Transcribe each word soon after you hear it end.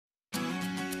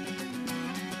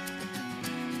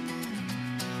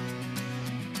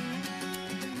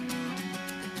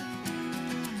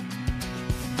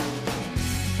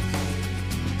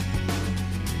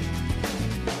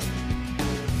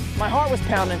My heart was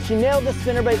pounding. She nailed the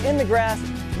spinnerbait in the grass.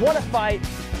 What a fight.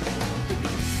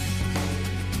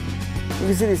 You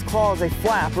can see these claws, they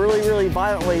flap really, really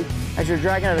violently as you're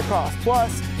dragging it across.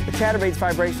 Plus, the chatterbait's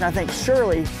vibration, I think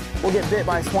surely will get bit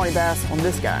by a Swanee bass on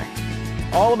this guy.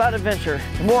 All about adventure.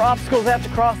 The more obstacles I have to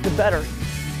cross, the better.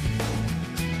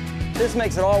 This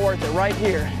makes it all worth it right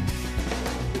here.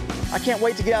 I can't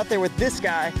wait to get out there with this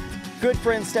guy, good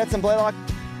friend Stetson Blaylock.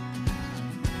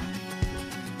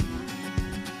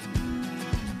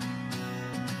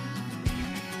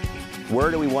 Where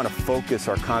do we want to focus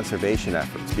our conservation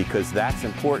efforts? Because that's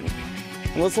important.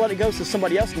 And let's let it go so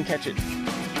somebody else can catch it.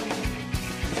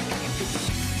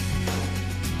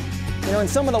 You know, in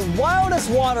some of the wildest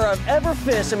water I've ever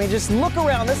fished, I mean, just look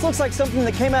around. This looks like something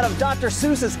that came out of Dr.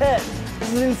 Seuss's head.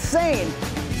 This is insane.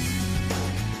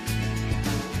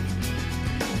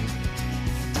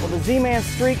 Well, the Z-Man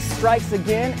streak strikes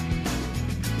again.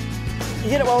 You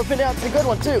get it while it's been down. It's a good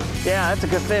one, too. Yeah, that's a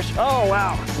good fish. Oh,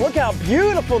 wow. Look how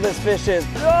beautiful this fish is.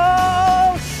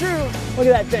 Oh, shoot. Look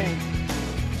at that thing.